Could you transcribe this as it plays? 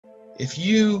If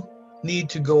you need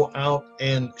to go out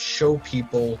and show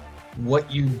people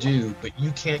what you do, but you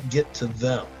can't get to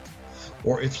them,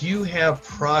 or if you have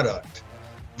product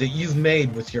that you've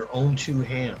made with your own two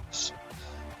hands,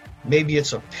 maybe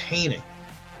it's a painting,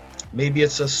 maybe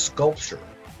it's a sculpture,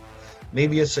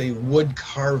 maybe it's a wood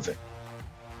carving.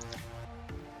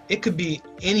 It could be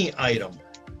any item.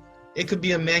 It could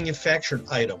be a manufactured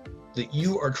item that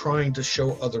you are trying to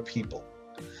show other people.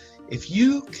 If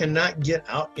you cannot get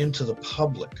out into the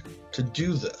public to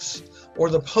do this, or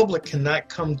the public cannot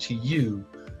come to you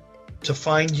to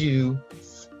find you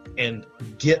and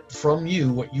get from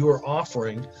you what you are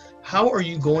offering, how are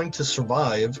you going to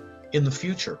survive in the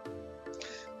future?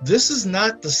 This is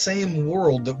not the same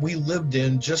world that we lived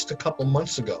in just a couple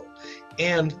months ago,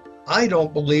 and I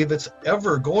don't believe it's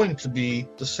ever going to be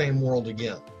the same world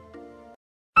again.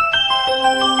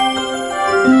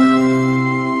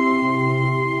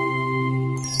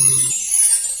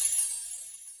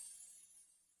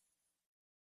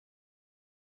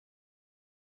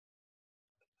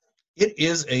 It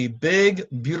is a big,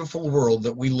 beautiful world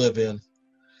that we live in.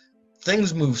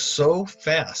 Things move so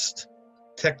fast.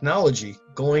 Technology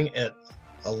going at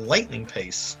a lightning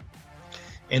pace,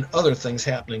 and other things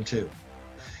happening too.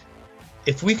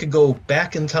 If we could go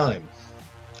back in time,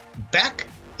 back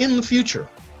in the future,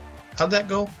 how'd that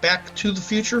go? Back to the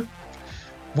future?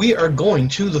 We are going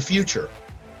to the future.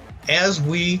 As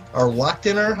we are locked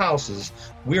in our houses,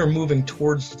 we are moving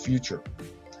towards the future.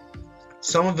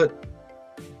 Some of it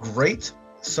great,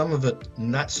 some of it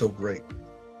not so great.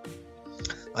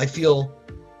 I feel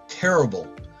terrible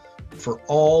for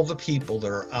all the people that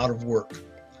are out of work,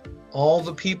 all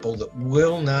the people that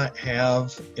will not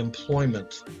have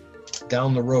employment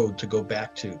down the road to go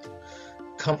back to.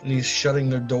 Companies shutting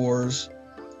their doors,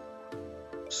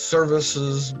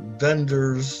 services,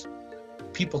 vendors,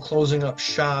 people closing up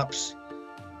shops.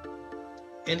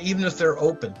 And even if they're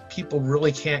open, people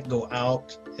really can't go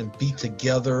out and be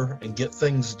together and get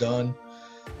things done.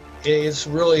 It's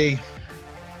really,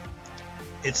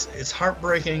 it's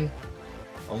heartbreaking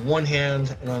on one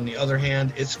hand, and on the other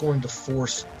hand, it's going to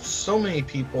force so many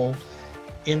people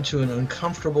into an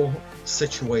uncomfortable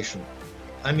situation.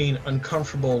 I mean,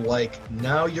 uncomfortable like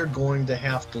now you're going to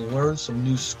have to learn some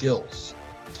new skills.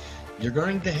 You're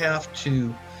going to have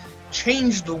to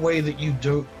change the way that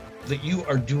you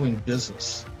are doing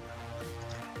business.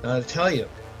 Now, to tell you,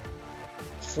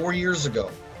 4 years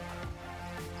ago,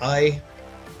 I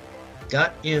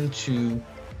got into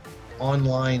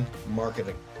online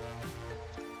marketing.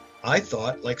 I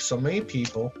thought, like so many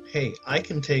people, hey, I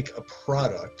can take a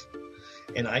product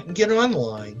and I can get it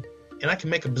online and I can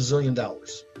make $1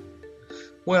 bazillion.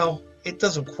 Well, it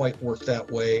doesn't quite work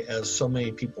that way, as so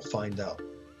many people find out.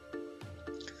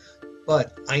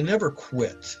 But I never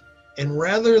quit. And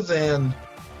rather than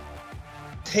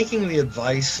taking the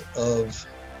advice of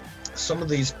some of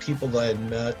these people that I had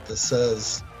met that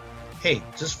says, hey,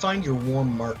 just find your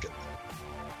warm market.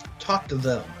 Talk to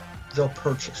them. They'll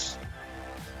purchase.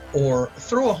 Or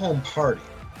throw a home party.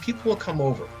 People will come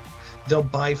over. They'll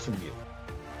buy from you.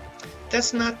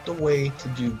 That's not the way to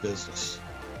do business.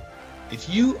 If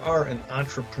you are an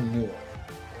entrepreneur,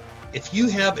 if you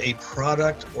have a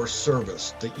product or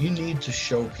service that you need to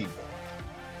show people,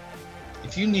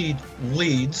 if you need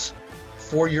leads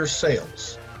for your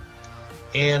sales,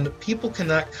 and people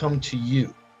cannot come to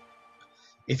you,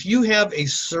 if you have a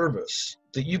service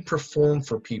that you perform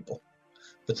for people,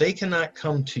 but they cannot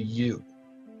come to you,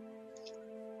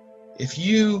 if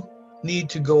you need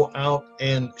to go out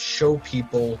and show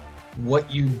people what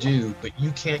you do, but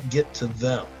you can't get to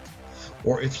them,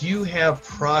 or if you have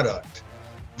product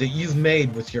that you've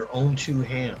made with your own two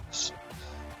hands,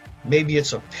 maybe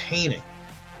it's a painting,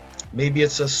 maybe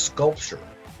it's a sculpture,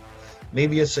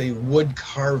 maybe it's a wood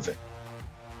carving.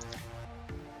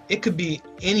 It could be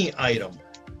any item.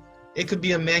 It could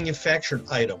be a manufactured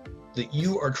item that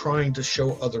you are trying to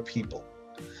show other people.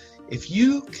 If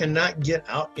you cannot get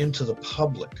out into the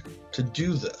public to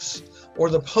do this, or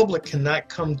the public cannot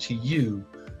come to you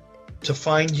to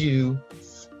find you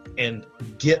and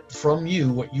get from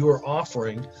you what you are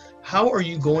offering, how are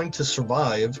you going to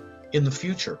survive in the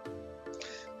future?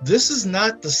 This is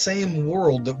not the same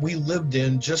world that we lived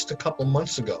in just a couple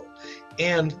months ago,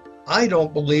 and I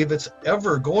don't believe it's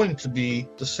ever going to be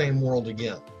the same world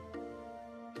again.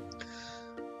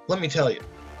 Let me tell you,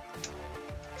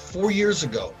 4 years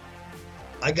ago,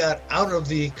 I got out of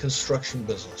the construction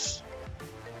business.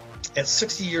 At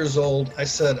 60 years old, I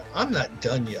said, I'm not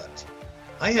done yet.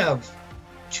 I have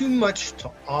too much to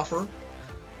offer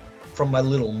from my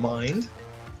little mind,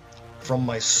 from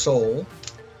my soul,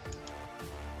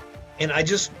 and I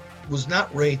just was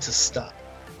not ready to stop.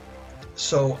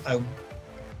 So I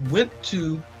went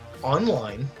to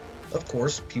online. Of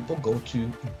course, people go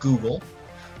to Google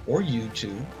or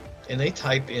YouTube and they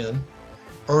type in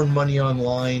earn money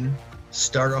online,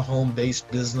 start a home-based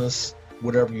business,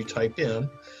 whatever you type in,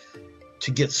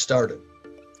 to get started.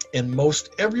 And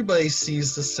most everybody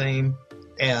sees the same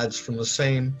ads from the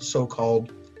same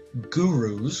so-called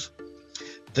gurus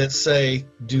that say,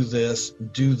 do this,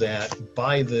 do that,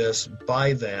 buy this,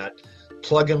 buy that,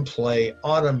 plug and play,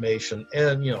 automation,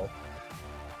 and you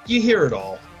hear it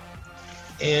all.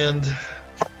 And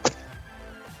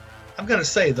I'm going to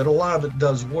say that a lot of it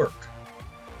does work.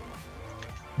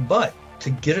 But to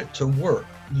get it to work,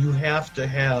 you have to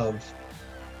have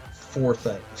four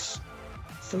things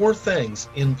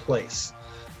in place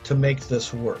to make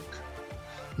this work.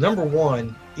 Number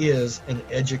one is an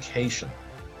education,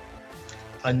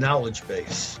 a knowledge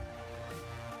base,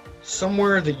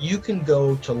 somewhere that you can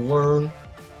go to learn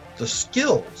the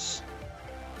skills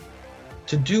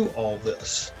to do all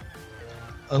this.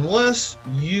 Unless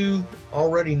you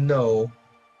already know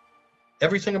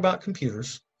everything about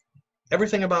computers,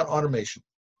 everything about automation,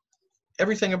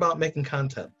 everything about making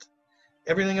content,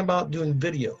 everything about doing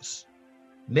videos,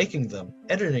 making them,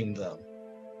 editing them,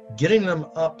 getting them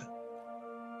up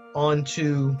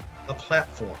onto a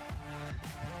platform,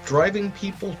 driving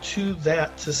people to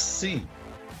that to see.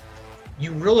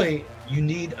 You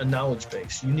need a knowledge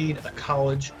base. You need a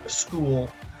college, a school,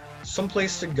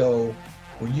 someplace to go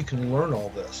where you can learn all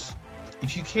this.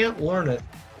 If you can't learn it,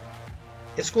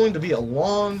 it's going to be a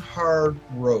long, hard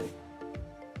road.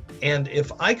 And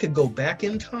if I could go back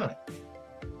in time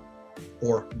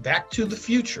or back to the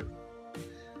future,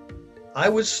 I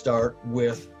would start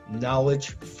with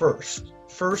knowledge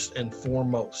first and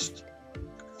foremost.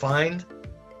 Find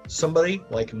somebody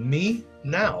like me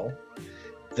now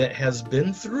that has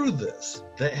been through this,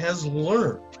 that has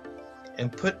learned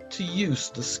and put to use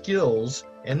the skills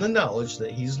and the knowledge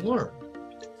that he's learned.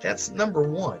 That's number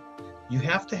one. You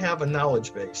have to have a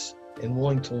knowledge base and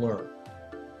willing to learn.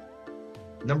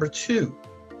 Number two,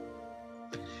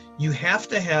 you have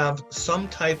to have some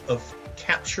type of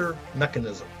capture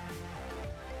mechanism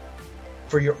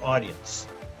for your audience.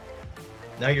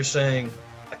 Now you're saying,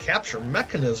 a capture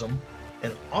mechanism,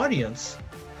 an audience?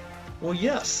 Well,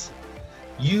 yes.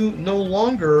 You no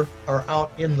longer are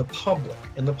out in the public,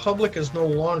 and the public is no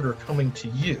longer coming to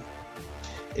you.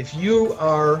 If you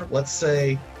are, let's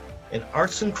say, an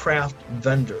arts and craft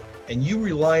vendor, and you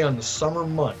rely on the summer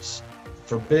months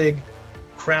for big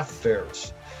craft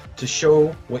fairs to show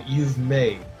what you've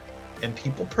made, and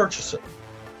people purchase it.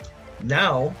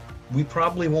 Now, we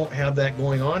probably won't have that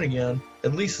going on again,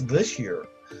 at least this year.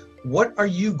 What are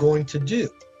you going to do?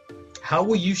 How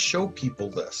will you show people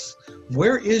this?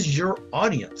 Where is your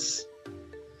audience?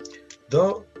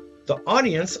 The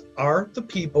audience are the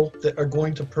people that are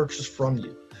going to purchase from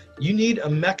you. You need a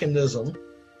mechanism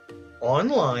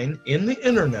online in the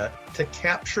internet to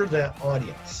capture that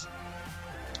audience.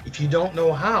 If you don't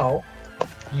know how,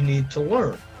 you need to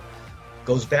learn.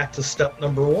 Goes back to step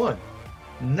number one,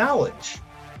 knowledge.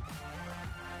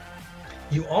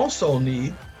 You also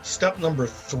need step number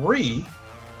three,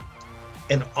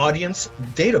 an audience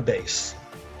database.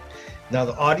 Now,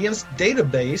 the audience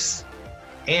database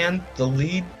and the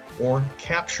lead or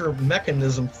capture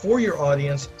mechanism for your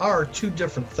audience are two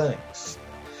different things.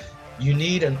 You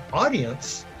need an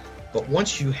audience, but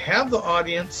once you have the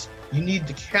audience, you need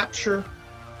to capture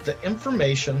the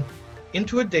information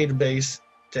into a database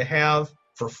to have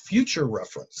for future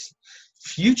reference,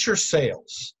 future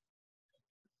sales.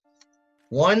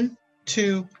 1,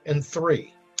 2, and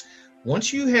 3.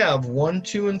 Once you have 1,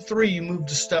 2, and 3, you move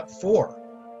to step 4.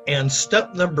 And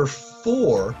step number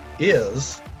 4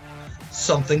 is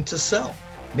something to sell.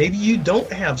 Maybe you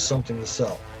don't have something to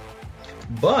sell,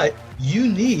 but you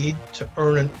need to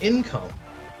earn an income.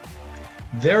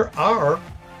 There are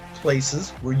places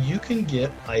where you can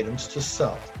get items to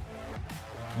sell.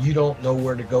 You don't know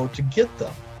where to go to get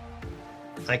them.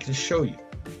 I can show you.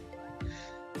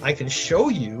 I can show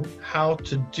you how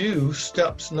to do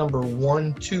steps number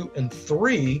 1, 2, and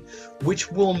 3,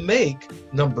 which will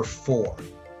make number 4,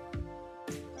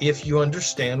 if you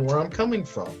understand where I'm coming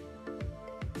from.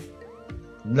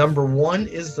 Number 1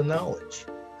 is the knowledge.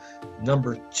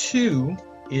 Number 2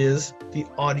 is the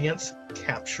audience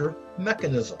capture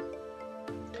mechanism.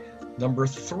 Number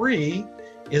 3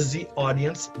 is the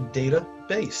audience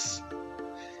database.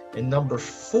 And number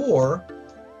 4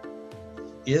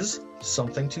 is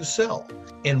something to sell.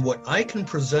 And what I can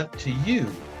present to you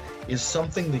is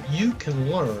something that you can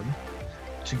learn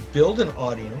to build an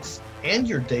audience and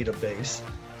your database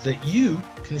that you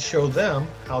can show them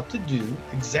how to do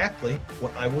exactly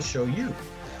what I will show you.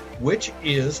 which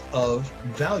is of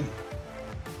value.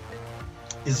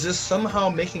 Is this somehow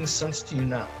making sense to you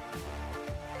now?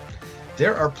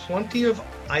 There are plenty of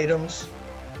items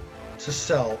to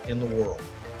sell in the world.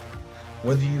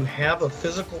 Whether you have a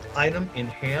physical item in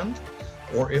hand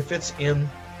or if it's in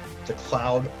the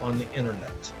cloud on the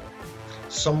internet,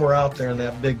 somewhere out there in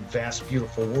that big, vast,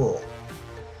 beautiful world.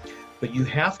 But you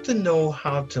have to know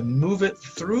how to move it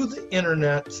through the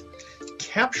internet,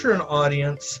 capture an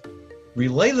audience,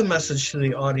 relay the message to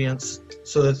the audience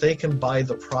so that they can buy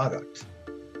the product.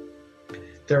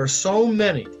 There are so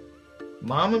many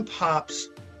mom and pops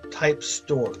type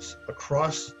stores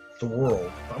across the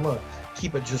world. I'm going to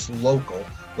keep it just local,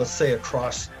 let's say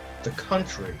across the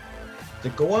country,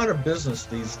 that go out of business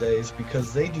these days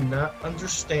because they do not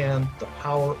understand the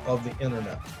power of the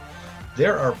internet.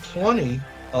 There are plenty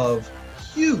of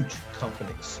huge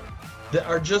companies that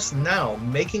are just now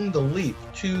making the leap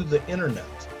to the internet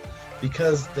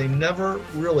because they never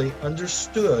really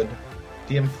understood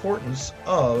the importance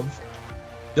of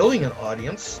building an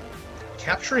audience,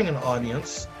 capturing an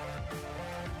audience,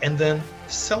 and then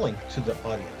selling to the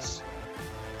audience.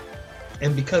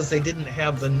 And because they didn't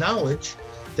have the knowledge,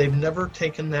 they've never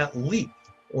taken that leap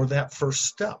or that first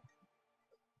step.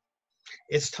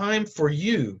 It's time for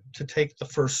you to take the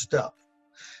first step.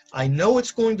 I know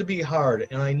it's going to be hard,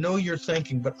 and I know you're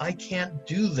thinking, but I can't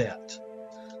do that.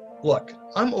 Look,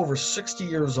 I'm over 60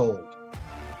 years old.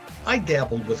 I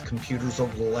dabbled with computers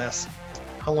over the last,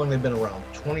 how long they've been around,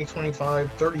 20,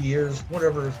 25, 30 years,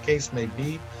 whatever the case may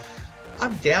be.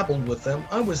 I've dabbled with them.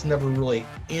 I was never really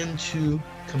into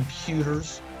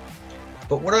computers,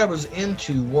 but what I was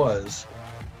into was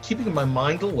keeping my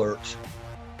mind alert,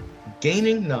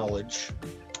 gaining knowledge,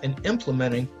 and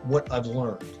implementing what I've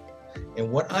learned.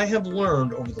 And what I have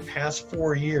learned over the past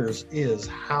 4 years is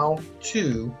how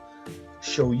to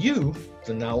show you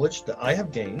the knowledge that I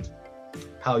have gained,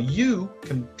 how you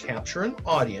can capture an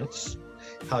audience,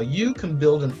 how you can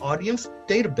build an audience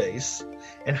database,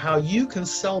 and how you can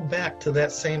sell back to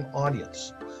that same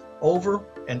audience over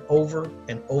and over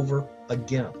and over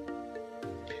again.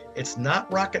 It's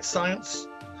not rocket science.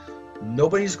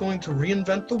 Nobody's going to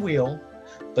reinvent the wheel,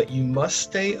 but you must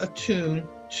stay attuned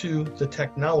to the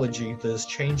technology that is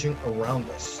changing around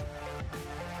us.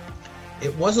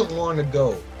 It wasn't long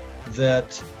ago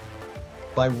that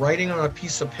by writing on a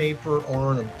piece of paper or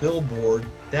on a billboard,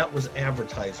 that was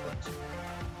advertisement.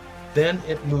 Then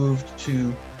it moved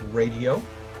to radio.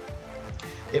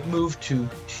 It moved to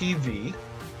TV.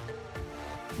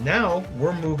 Now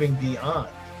we're moving beyond.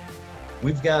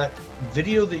 We've got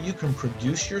video that you can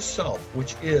produce yourself,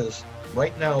 which is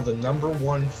right now the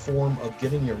 #1 form of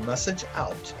getting your message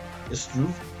out is through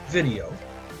video.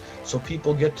 So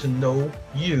people get to know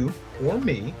you or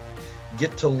me,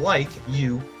 get to like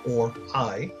you or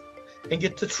I, and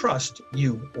get to trust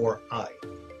you or I.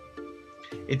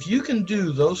 If you can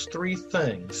do those 3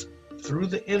 things through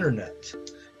the internet,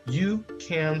 you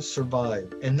can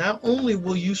survive. And not only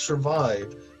will you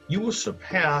survive, you will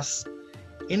surpass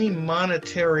any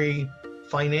monetary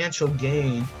financial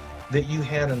gain that you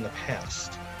had in the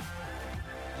past.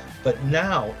 But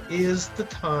now is the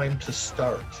time to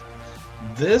start.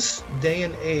 This day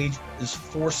and age is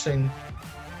forcing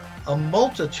a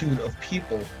multitude of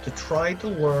people to try to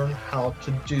learn how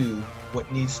to do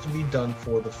what needs to be done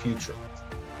for the future.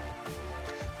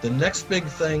 The next big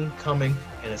thing coming,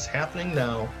 and it's happening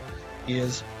now,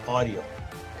 is audio,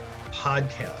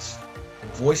 podcast,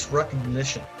 voice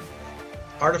recognition,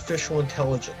 artificial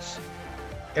intelligence.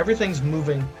 Everything's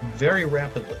moving very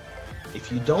rapidly.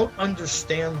 If you don't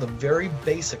understand the very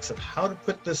basics of how to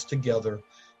put this together,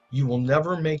 you will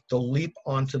never make the leap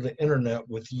onto the internet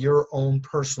with your own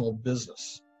personal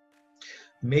business.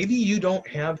 Maybe you don't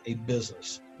have a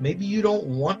business. Maybe you don't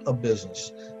want a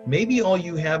business. Maybe all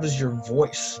you have is your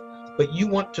voice, but you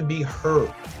want to be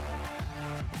heard.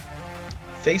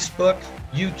 Facebook,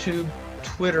 YouTube,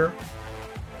 Twitter,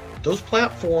 those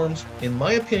platforms, in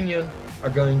my opinion, are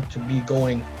going to be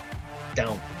going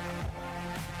down.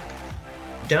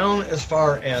 Down as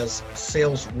far as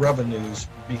sales revenues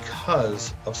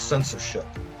because of censorship.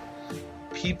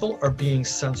 People are being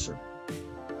censored.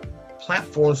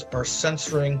 Platforms are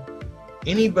censoring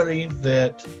anybody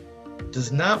that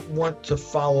does not want to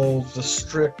follow the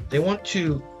strict, they want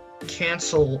to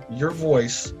cancel your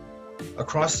voice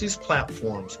across these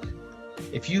platforms.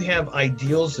 If you have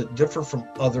ideals that differ from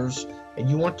others and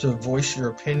you want to voice your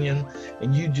opinion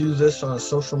and you do this on a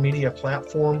social media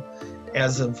platform,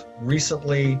 as of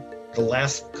recently, the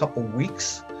last couple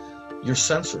weeks, you're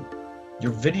censored.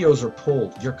 Your videos are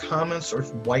pulled. Your comments are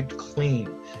wiped clean.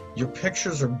 Your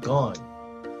pictures are gone.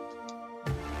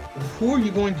 Who are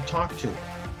you going to talk to?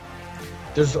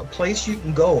 There's a place you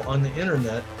can go on the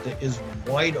internet that is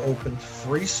wide open,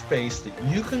 free space that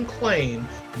you can claim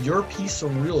your piece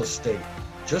of real estate.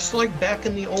 Just like back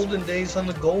in the olden days on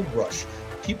the gold rush.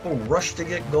 People rushed to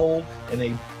get gold and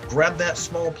they grabbed that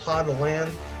small plot of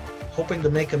land hoping to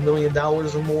make $1 million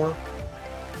or more.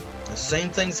 The same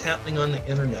thing's happening on the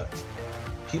internet.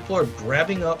 People are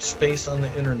grabbing up space on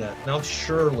the internet. Now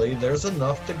surely there's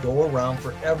enough to go around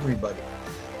for everybody.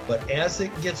 But as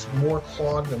it gets more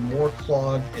clogged and more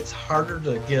clogged, it's harder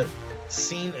to get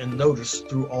seen and noticed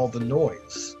through all the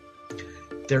noise.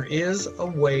 There is a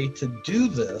way to do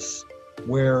this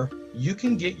where you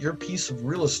can get your piece of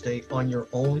real estate on your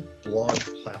own blog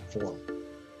platform.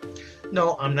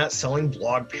 No, I'm not selling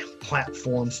blog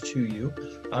platforms to you.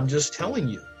 I'm just telling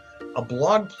you, a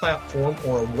blog platform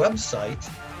or a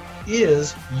website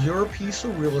is your piece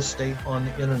of real estate on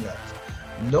the internet.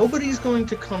 Nobody's going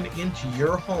to come into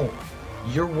your home,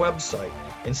 your website,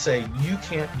 and say, you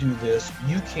can't do this,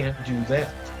 you can't do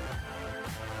that.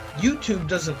 YouTube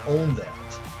doesn't own that.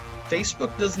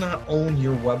 Facebook does not own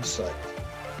your website.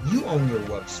 You own your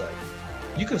website.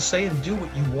 You can say and do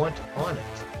what you want on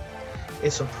it.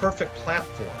 It's a perfect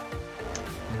platform.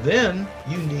 Then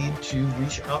you need to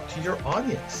reach out to your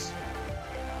audience.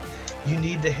 You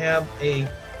need to have a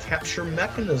capture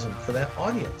mechanism for that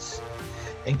audience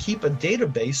and keep a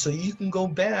database so you can go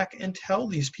back and tell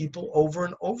these people over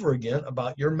and over again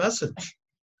about your message.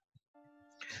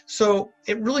 So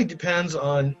it really depends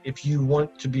on if you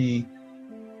want to be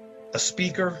a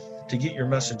speaker to get your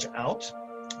message out,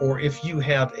 or if you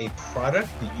have a product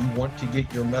that you want to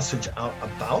get your message out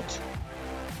about.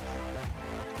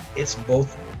 It's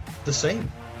both the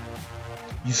same.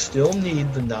 You still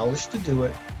need the knowledge to do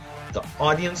it, the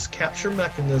audience capture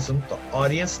mechanism, the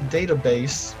audience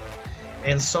database,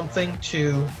 and something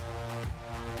to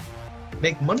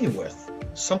make money with,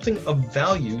 something of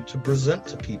value to present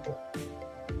to people.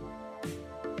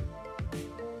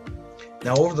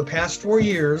 Now, over the past 4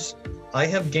 years, I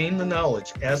have gained the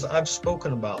knowledge, as I've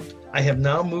spoken about. I have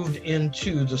now moved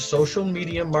into the social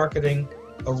media marketing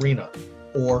arena,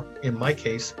 or in my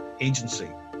case,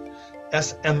 agency.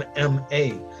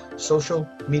 SMMA, Social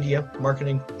Media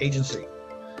Marketing Agency.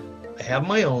 I have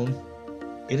my own.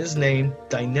 It is named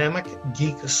Dynamic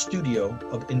Geek Studio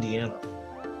of Indiana.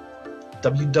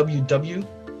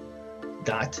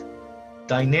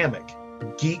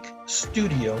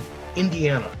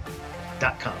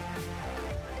 www.dynamicgeekstudioindiana.com.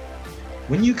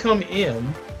 When you come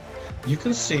in, you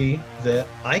can see that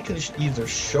I can either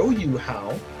show you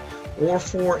how, or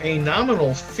for a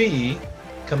nominal fee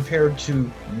compared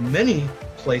to many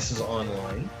places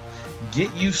online,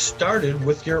 get you started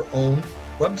with your own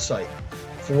website,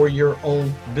 for your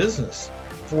own business,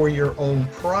 for your own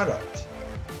product.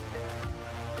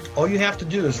 All you have to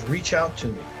do is reach out to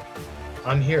me.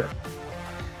 I'm here.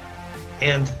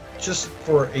 And just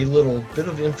for a little bit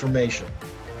of information,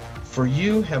 for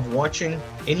you have watching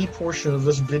any portion of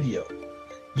this video,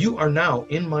 you are now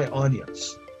in my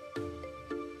audience.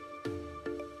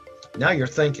 Now you're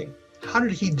thinking, how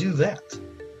did he do that?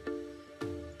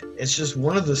 It's just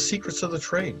one of the secrets of the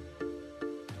trade.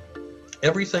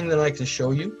 Everything that I can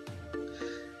show you,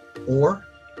 or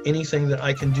anything that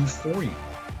I can do for you.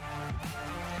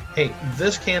 Hey,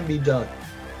 this can be done.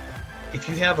 If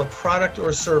you have a product or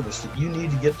a service that you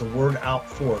need to get the word out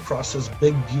for across this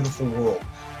big, beautiful world,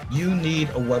 you need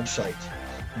a website.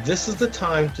 This is the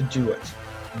time to do it.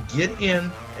 Get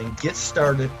in and get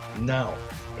started now.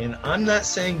 And I'm not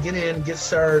saying get in, get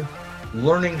started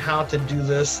learning how to do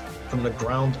this from the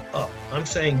ground up. I'm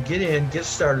saying get in, get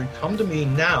started, come to me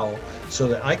now so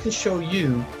that I can show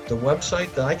you the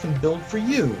website that I can build for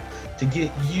you to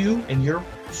get you and your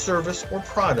service or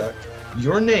product,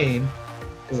 your name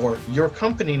or your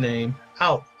company name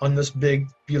out on this big,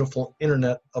 beautiful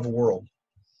internet of a world.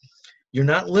 You're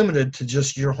not limited to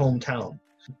just your hometown.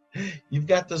 You've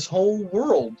got this whole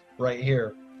world right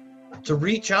here to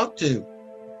reach out to.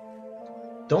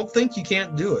 Don't think you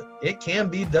can't do it. It can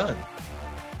be done.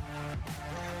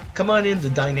 Come on into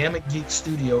Dynamic Geek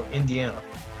Studio, Indiana,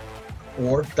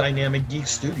 or Dynamic Geek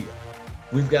Studio.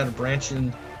 We've got a branch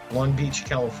in Long Beach,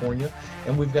 California,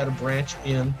 and we've got a branch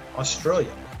in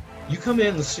Australia. You come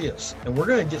in and see us, and we're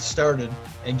going to get started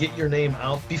and get your name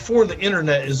out before the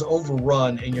internet is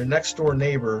overrun and your next door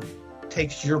neighbor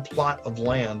takes your plot of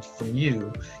land from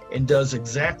you and does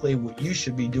exactly what you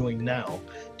should be doing now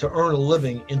to earn a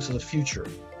living into the future.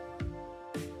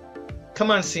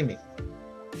 Come on, see me.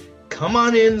 Come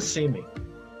on in and see me.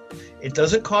 It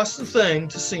doesn't cost a thing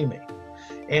to see me.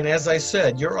 And as I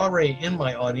said, you're already in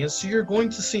my audience, so you're going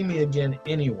to see me again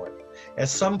anyway. At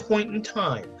some point in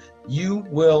time, you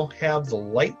will have the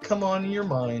light come on in your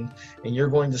mind, and you're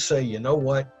going to say, you know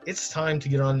what? It's time to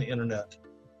get on the internet.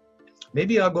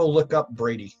 Maybe I'll go look up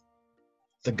Brady,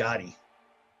 the Gotti.